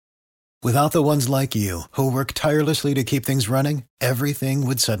Without the ones like you, who work tirelessly to keep things running, everything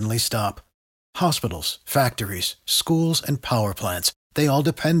would suddenly stop. Hospitals, factories, schools, and power plants, they all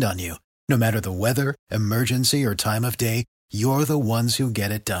depend on you. No matter the weather, emergency, or time of day, you're the ones who get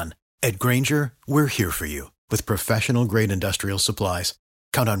it done. At Grainger, we're here for you with professional-grade industrial supplies.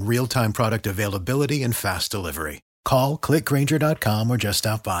 Count on real-time product availability and fast delivery. Call, click Grainger.com, or just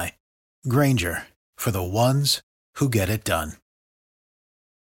stop by. Grainger, for the ones who get it done.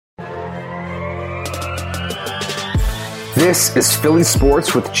 This is Philly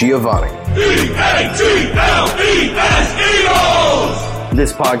Sports with Giovanni. E-A-G-L-E-S, Eagles!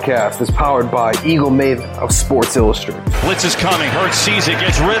 This podcast is powered by Eagle Maven of Sports Illustrated. Blitz is coming. Hurts sees it,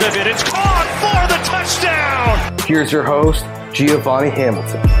 gets rid of it. It's caught for the touchdown! Here's your host, Giovanni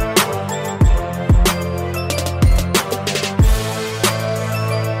Hamilton.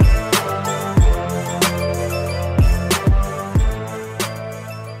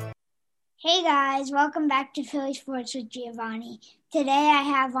 Hey guys, welcome back to Philly Sports with Giovanni. Today I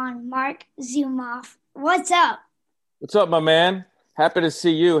have on Mark Zumoff. What's up? What's up, my man? Happy to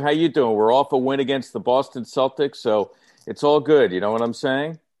see you. How you doing? We're off a win against the Boston Celtics, so it's all good. You know what I'm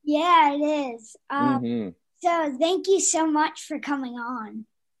saying? Yeah, it is. So thank you so much for coming on.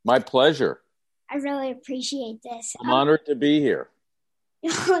 My pleasure. I really appreciate this. I'm honored to be here.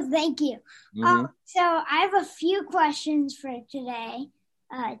 Thank you. So I have a few questions for today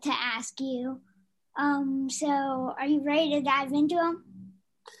to ask you. So are you ready to dive into them?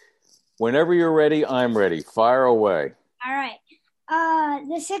 Whenever you're ready, I'm ready. Fire away. All right.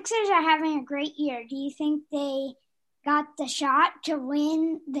 The Sixers are having a great year. Do you think they got the shot to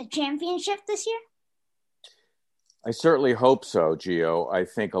win the championship this year? I certainly hope so, Gio. I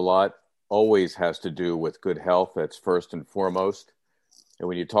think a lot always has to do with good health. That's first and foremost. And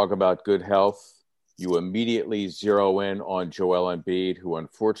when you talk about good health, you immediately zero in on Joel Embiid, who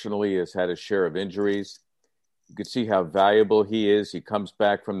unfortunately has had a share of injuries. You can see how valuable he is. He comes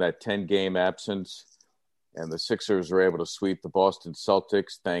back from that 10-game absence, and the Sixers are able to sweep the Boston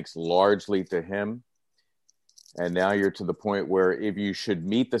Celtics thanks largely to him. And now you're to the point where if you should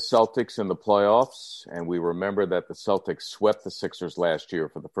meet the Celtics in the playoffs, and we remember that the Celtics swept the Sixers last year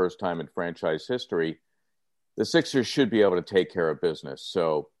for the first time in franchise history, the Sixers should be able to take care of business.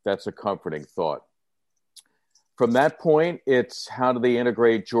 So that's a comforting thought. From that point, it's how do they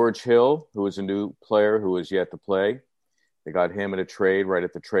integrate George Hill, who is a new player who is yet to play. They got him in a trade right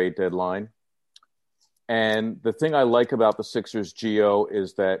at the trade deadline. And the thing I like about the Sixers, Gio,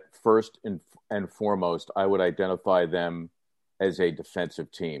 is that first and foremost, I would identify them as a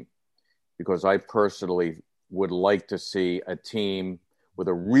defensive team because I personally would like to see a team with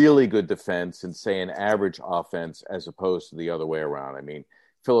a really good defense and, say, an average offense as opposed to the other way around. I mean,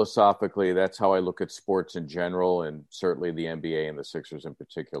 philosophically, that's how I look at sports in general and certainly the NBA and the Sixers in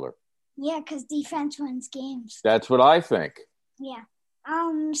particular. Yeah, because defense wins games. That's what I think. Yeah.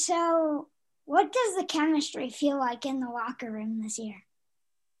 So what does the chemistry feel like in the locker room this year?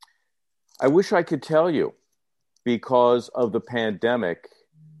 I wish I could tell you. Because of the pandemic,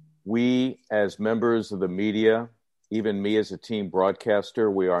 we as members of the media, even me as a team broadcaster,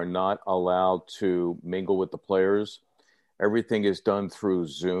 we are not allowed to mingle with the players. Everything is done through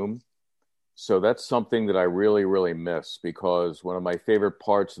Zoom. So that's something that I really, really miss because one of my favorite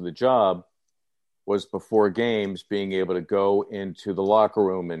parts of the job was before games being able to go into the locker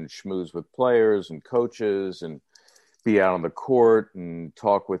room and schmooze with players and coaches and be out on the court and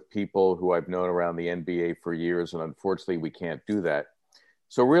talk with people who I've known around the NBA for years. And unfortunately, we can't do that.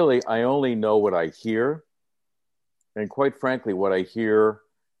 So really, I only know what I hear. And quite frankly, what I hear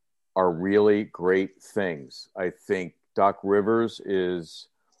are really great things. I think Doc Rivers is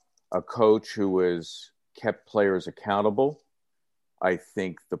a coach who has kept players accountable. I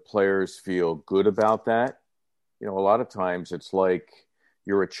think the players feel good about that. You know, a lot of times it's like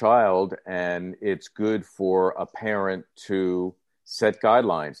you're a child and it's good for a parent to set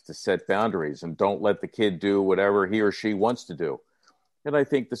guidelines, to set boundaries, and don't let the kid do whatever he or she wants to do. And I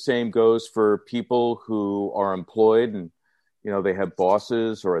think the same goes for people who are employed and, you know, they have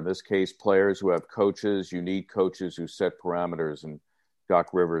bosses, or in this case, players who have coaches. You need coaches who set parameters, and Doc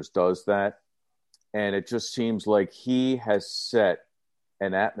Rivers does that. And it just seems like he has set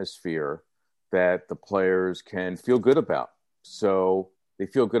an atmosphere that the players can feel good about. So they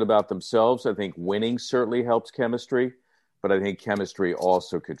feel good about themselves. I think winning certainly helps chemistry, but I think chemistry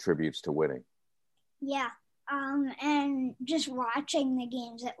also contributes to winning. Yeah. And just watching the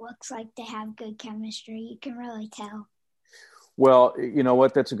games, it looks like they have good chemistry. You can really tell. Well, you know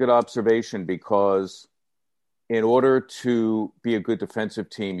what? That's a good observation because in order to be a good defensive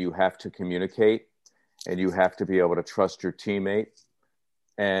team, you have to communicate and you have to be able to trust your teammate.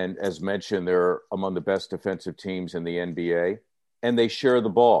 And as mentioned, they're among the best defensive teams in the NBA, and they share the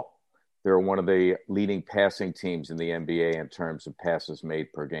ball. They're one of the leading passing teams in the NBA in terms of passes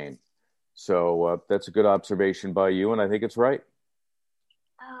made per game. So that's a good observation by you, and I think it's right.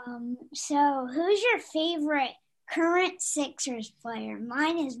 So who's your favorite current Sixers player?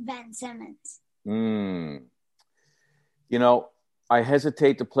 Mine is Ben Simmons. You know, I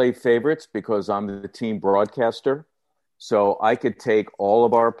hesitate to play favorites because I'm the team broadcaster. So I could take all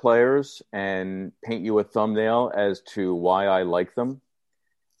of our players and paint you a thumbnail as to why I like them.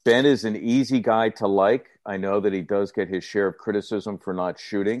 Ben is an easy guy to like. I know that he does get his share of criticism for not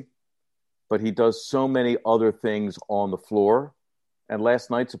shooting, but he does so many other things on the floor. And last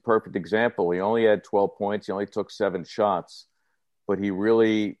night's a perfect example. He only had 12 points. He only took 7 shots, but he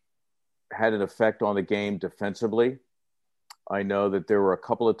really had an effect on the game defensively. I know that there were a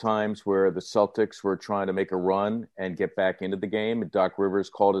couple of times where the Celtics were trying to make a run and get back into the game. And Doc Rivers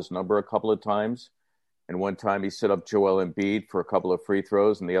called his number a couple of times. And one time he set up Joel Embiid for a couple of free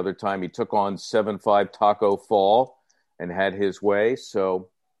throws. And the other time he took on 7-5 Taco Fall and had his way. So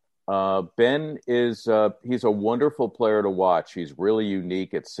Ben is he's a wonderful player to watch. He's really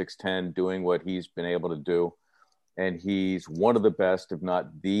unique at 6'10", doing what he's been able to do. And he's one of the best, if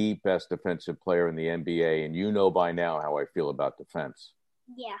not the best defensive player in the NBA. And you know by now how I feel about defense.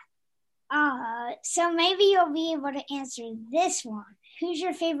 Yeah. So maybe you'll be able to answer this one. Who's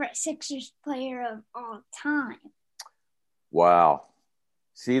your favorite Sixers player of all time? Wow.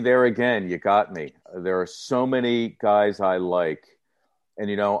 See, there again, you got me. There are so many guys I like. And,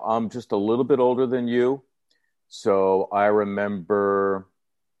 you know, I'm just a little bit older than you. So I remember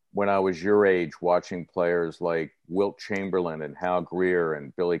when I was your age watching players like Wilt Chamberlain and Hal Greer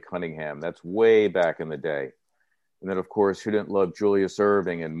and Billy Cunningham. That's way back in the day. And then, of course, who didn't love Julius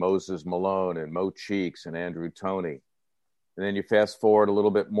Erving and Moses Malone and Mo Cheeks and Andrew Toney? And then you fast forward a little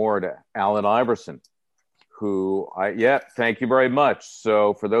bit more to Allen Iverson, thank you very much.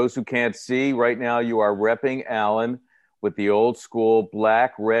 So for those who can't see, right now you are repping Allen with the old school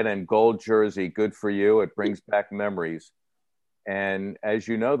black, red, and gold jersey. Good for you. It brings back memories. And as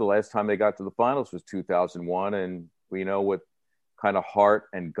you know, the last time they got to the finals was 2001, and we know what kind of heart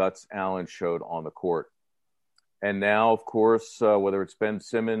and guts Allen showed on the court. And now, of course, whether it's Ben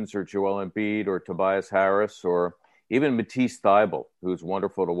Simmons or Joel Embiid or Tobias Harris or even Matisse Thybulle, who's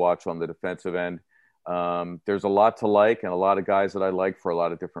wonderful to watch on the defensive end, there's a lot to like and a lot of guys that I like for a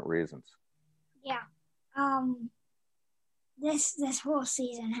lot of different reasons. Yeah. This whole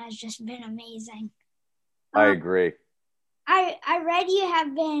season has just been amazing. I agree. I read you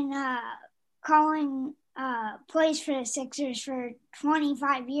have been calling plays for the Sixers for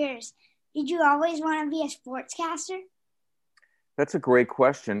 25 years. Did you always want to be a sportscaster? That's a great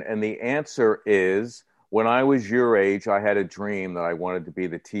question. And the answer is, when I was your age, I had a dream that I wanted to be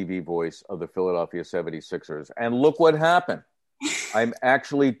the TV voice of the Philadelphia 76ers. And look what happened. I'm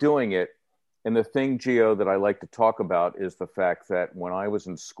actually doing it. And the thing, Gio, that I like to talk about is the fact that when I was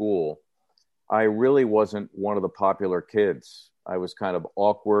in school, I really wasn't one of the popular kids. I was kind of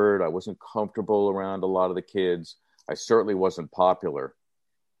awkward. I wasn't comfortable around a lot of the kids. I certainly wasn't popular.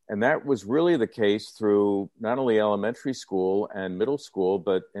 And that was really the case through not only elementary school and middle school,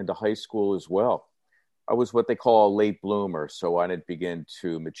 but into high school as well. I was what they call a late bloomer, so I didn't begin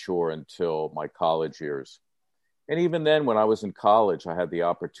to mature until my college years. And even then, when I was in college, I had the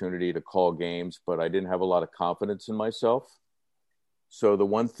opportunity to call games, but I didn't have a lot of confidence in myself. So the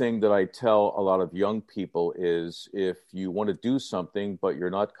one thing that I tell a lot of young people is, if you want to do something, but you're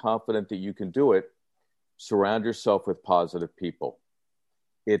not confident that you can do it, surround yourself with positive people.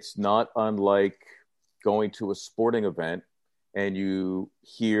 It's not unlike going to a sporting event and you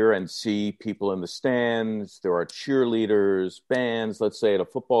hear and see people in the stands. There are cheerleaders, bands, let's say at a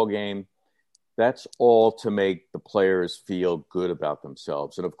football game. That's all to make the players feel good about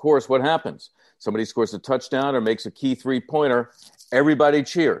themselves. And of course, what happens? Somebody scores a touchdown or makes a key three-pointer, everybody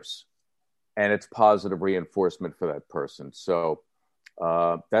cheers. And it's positive reinforcement for that person. So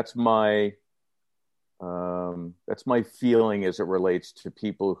that's my feeling as it relates to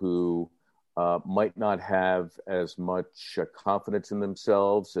people who might not have as much confidence in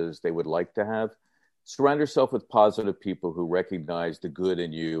themselves as they would like to have. Surround yourself with positive people who recognize the good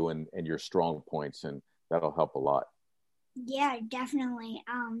in you and your strong points, and that'll help a lot. Yeah, definitely.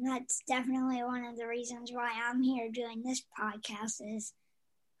 That's definitely one of the reasons why I'm here doing this podcast is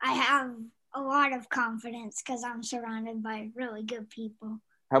I have a lot of confidence because I'm surrounded by really good people.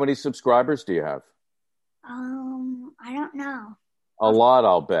 How many subscribers do you have? I don't know. A lot,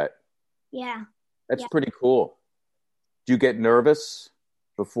 I'll bet. Yeah. That's pretty cool. Do you get nervous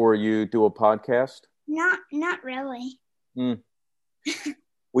before you do a podcast? Not really.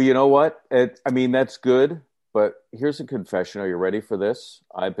 Well, you know what? That's good. But here's a confession. Are you ready for this?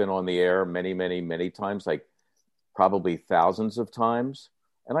 I've been on the air many, many, many times, like probably thousands of times.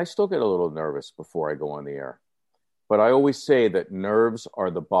 And I still get a little nervous before I go on the air. But I always say that nerves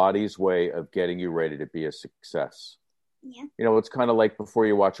are the body's way of getting you ready to be a success. Yeah. It's kind of like before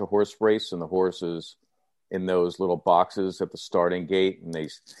you watch a horse race and the horse is in those little boxes at the starting gate and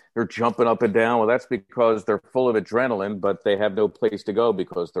they're jumping up and down. Well, that's because they're full of adrenaline, but they have no place to go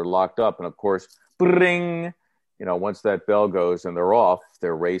because they're locked up. And of course, bring, once that bell goes and they're off,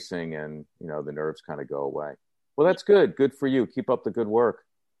 they're racing and, the nerves kind of go away. Well, that's good. Good for you. Keep up the good work.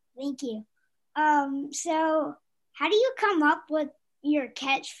 Thank you. So how do you come up with your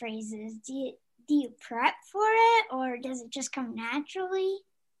catchphrases? Do you prep for it or does it just come naturally?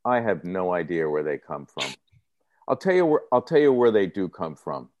 I have no idea where they come from. I'll tell you where they do come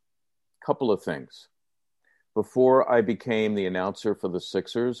from. Couple of things. Before I became the announcer for the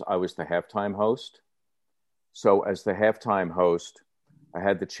Sixers, I was the halftime host. So as the halftime host, I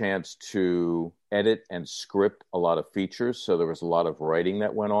had the chance to edit and script a lot of features. So there was a lot of writing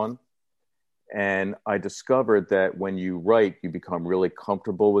that went on. And I discovered that when you write, you become really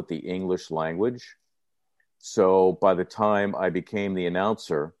comfortable with the English language. So by the time I became the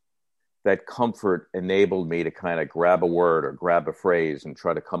announcer, that comfort enabled me to kind of grab a word or grab a phrase and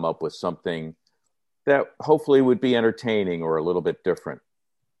try to come up with something that hopefully would be entertaining or a little bit different.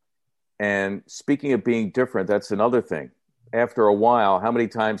 And speaking of being different, that's another thing. After a while, how many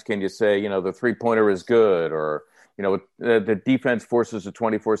times can you say, the three-pointer is good, or, the defense forces a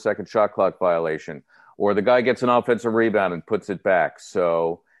 24-second shot clock violation, or the guy gets an offensive rebound and puts it back.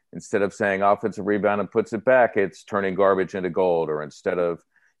 So instead of saying offensive rebound and puts it back, it's turning garbage into gold, or instead of,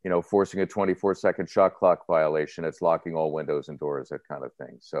 forcing a 24-second shot clock violation, it's locking all windows and doors, that kind of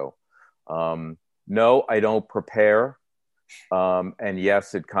thing. So, no, I don't prepare. And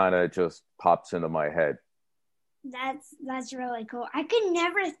yes, it kind of just pops into my head. That's really cool. I could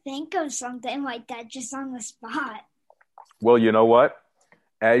never think of something like that just on the spot. Well, you know what?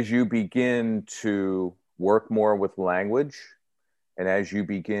 As you begin to work more with language and as you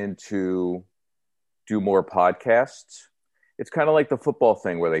begin to do more podcasts, it's kind of like the football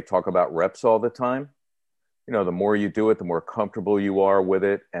thing where they talk about reps all the time. The more you do it, the more comfortable you are with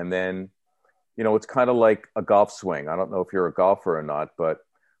it. And then, it's kind of like a golf swing. I don't know if you're a golfer or not, but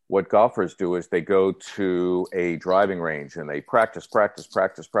what golfers do is they go to a driving range and they practice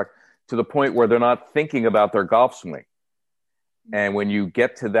to the point where they're not thinking about their golf swing. And when you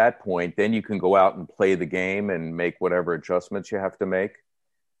get to that point, then you can go out and play the game and make whatever adjustments you have to make.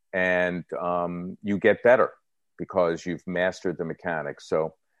 And you get better because you've mastered the mechanics.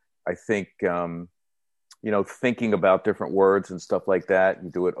 So I think, thinking about different words and stuff like that,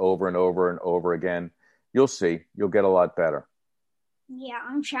 you do it over and over and over again, you'll get a lot better. Yeah,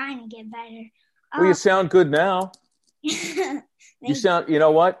 I'm trying to get better. Well, you sound good now. You sound, you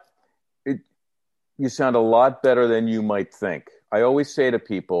know what? You sound a lot better than you might think. I always say to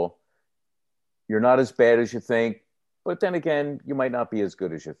people, you're not as bad as you think, but then again, you might not be as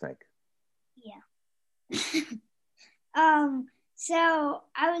good as you think. Yeah. So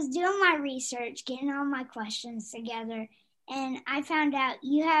I was doing my research, getting all my questions together, and I found out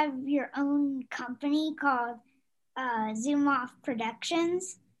you have your own company called Zoom Off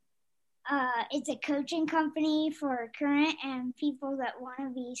Productions. It's a coaching company for current and people that want to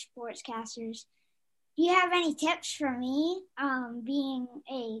be sportscasters. Do you have any tips for me, being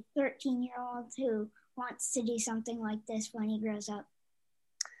a 13-year-old who wants to do something like this when he grows up?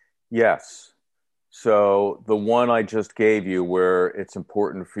 Yes. So the one I just gave you, where it's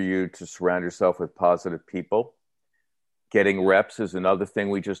important for you to surround yourself with positive people. Getting reps is another thing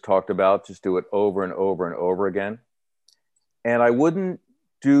we just talked about. Just do it over and over and over again. And I wouldn't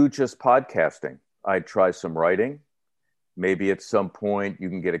do just podcasting. I'd try some writing. Maybe at some point you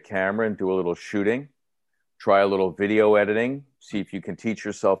can get a camera and do a little shooting. Try a little video editing. See if you can teach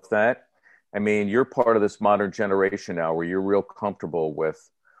yourself that. I mean, you're part of this modern generation now where you're real comfortable with,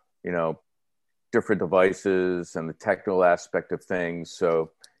 different devices and the technical aspect of things.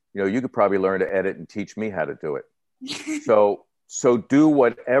 So, you could probably learn to edit and teach me how to do it. So do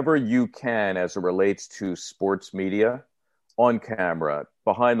whatever you can as it relates to sports media, on camera,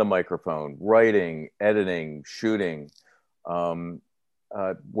 behind the microphone, writing, editing, shooting,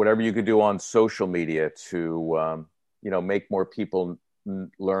 whatever you could do on social media to, make more people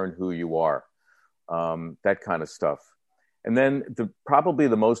learn who you are, that kind of stuff. And then probably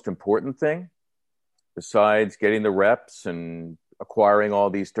the most important thing, besides getting the reps and acquiring all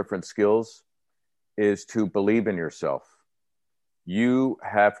these different skills, is to believe in yourself. You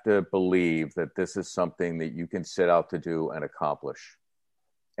have to believe that this is something that you can set out to do and accomplish.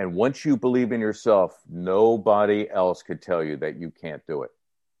 And once you believe in yourself, nobody else could tell you that you can't do it.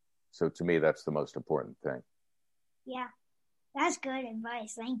 So to me, that's the most important thing. Yeah, that's good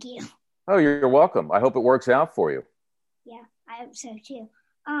advice. Thank you. Oh, you're welcome. I hope it works out for you. Yeah, I hope so too.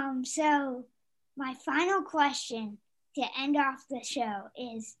 So my final question to end off the show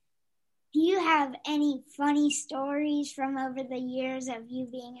is, do you have any funny stories from over the years of you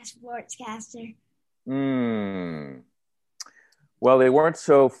being a sportscaster? Well, they weren't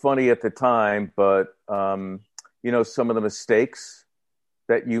so funny at the time, but, some of the mistakes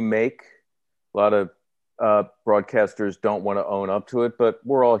that you make, a lot of broadcasters don't want to own up to it, but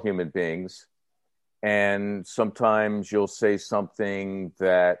we're all human beings. And sometimes you'll say something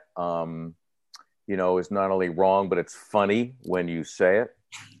that, is not only wrong, but it's funny when you say it.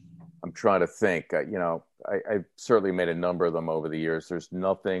 I'm trying to think, I've certainly made a number of them over the years. There's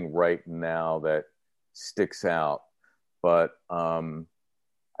nothing right now that sticks out. But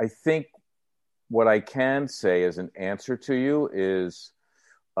I think what I can say as an answer to you is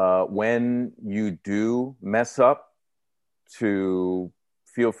when you do mess up, to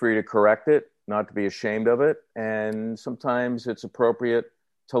feel free to correct it, not to be ashamed of it. And sometimes it's appropriate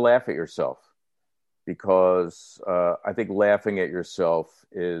to laugh at yourself, because I think laughing at yourself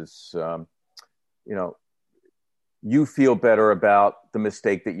is, you feel better about the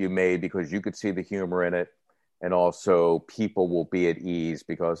mistake that you made because you could see the humor in it. And also people will be at ease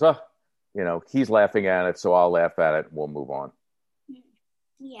because, he's laughing at it, so I'll laugh at it and we'll move on.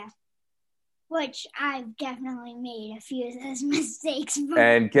 Yeah. Which I've definitely made a few of those mistakes.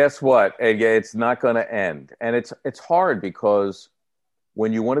 And guess what? It's not going to end. And it's hard because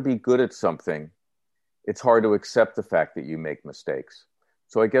when you want to be good at something, it's hard to accept the fact that you make mistakes.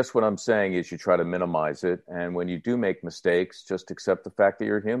 So I guess what I'm saying is you try to minimize it. And when you do make mistakes, just accept the fact that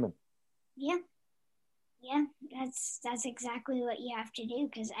you're human. Yeah. Yeah, that's exactly what you have to do,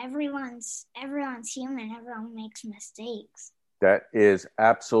 because everyone's human. Everyone makes mistakes. That is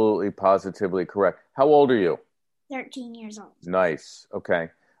absolutely positively correct. How old are you? 13 years old. Nice. Okay.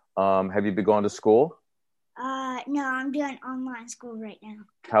 Have you been going to school? No, I'm doing online school right now.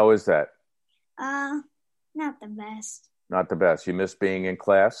 How is that? Not the best. Not the best. You miss being in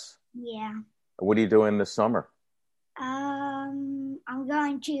class? Yeah. What are you doing this summer? I'm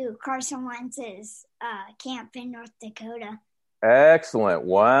going to Carson Wentz's camp in North Dakota. Excellent.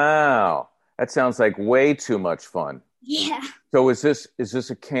 Wow. That sounds like way too much fun. Yeah. So is this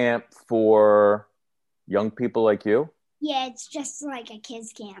a camp for young people like you? Yeah, it's just like a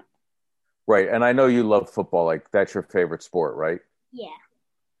kids camp. Right. And I know you love football. Like, that's your favorite sport, right? Yeah.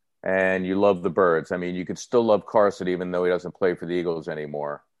 And you love the Birds. I mean, you could still love Carson even though he doesn't play for the Eagles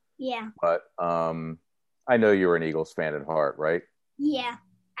anymore. Yeah. But I know you're an Eagles fan at heart, right? Yeah.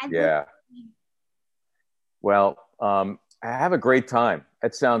 Yeah. Well, have a great time.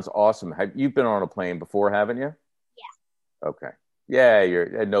 That sounds awesome. You've been on a plane before, haven't you? Yeah. Okay. Yeah,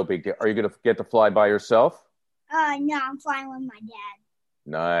 you're no big deal. Are you going to get to fly by yourself? No, I'm flying with my dad.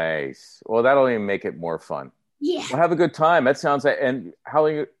 Nice. Well, that'll even make it more fun. Yeah. Well, have a good time. That sounds like, and how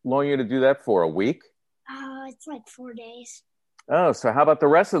long are you going to do that for? A week? It's like 4 days. Oh, so how about the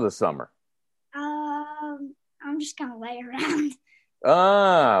rest of the summer? I'm just going to lay around.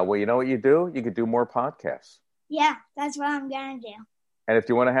 Well, you know what you do? You could do more podcasts. Yeah, that's what I'm going to do. And if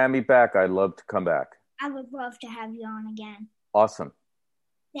you want to have me back, I'd love to come back. I would love to have you on again. Awesome.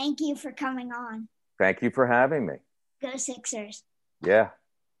 Thank you for coming on. Thank you for having me. Go Sixers. Yeah.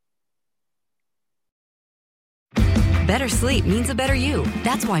 Better sleep means a better you.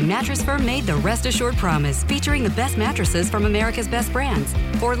 That's why Mattress Firm made the Rest Assured Promise, featuring the best mattresses from America's best brands.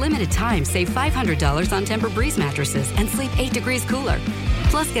 For a limited time, save $500 on Tempur-Breeze mattresses and sleep 8 degrees cooler.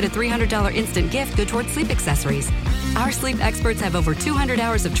 Plus, get a $300 instant gift good towards sleep accessories. Our sleep experts have over 200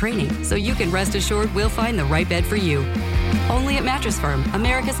 hours of training, so you can rest assured we'll find the right bed for you. Only at Mattress Firm,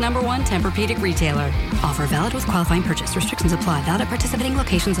 America's #1 Tempur-Pedic retailer. Offer valid with qualifying purchase. Restrictions apply. Valid at participating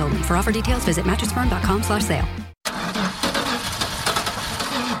locations only. For offer details, visit mattressfirm.com/sale.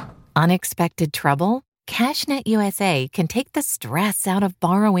 Unexpected trouble? CashNet USA can take the stress out of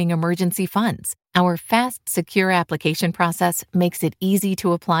borrowing emergency funds. Our fast, secure application process makes it easy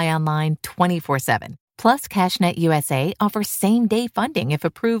to apply online 24/7. Plus, CashNet USA offers same-day funding if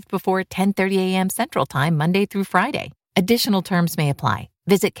approved before 10:30 a.m. Central Time, Monday through Friday. Additional terms may apply.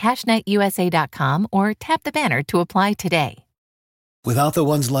 Visit CashNetUSA.com or tap the banner to apply today. Without the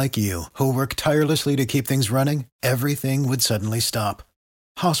ones like you, who work tirelessly to keep things running, everything would suddenly stop.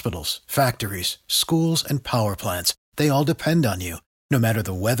 Hospitals, factories, schools, and power plants, they all depend on you. No matter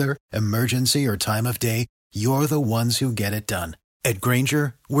the weather, emergency, or time of day, you're the ones who get it done. At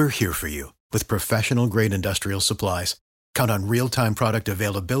Grainger, we're here for you with professional-grade industrial supplies. Count on real-time product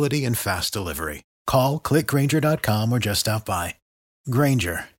availability and fast delivery. Call, click Grainger.com, or just stop by.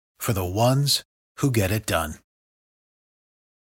 Grainger, for the ones who get it done.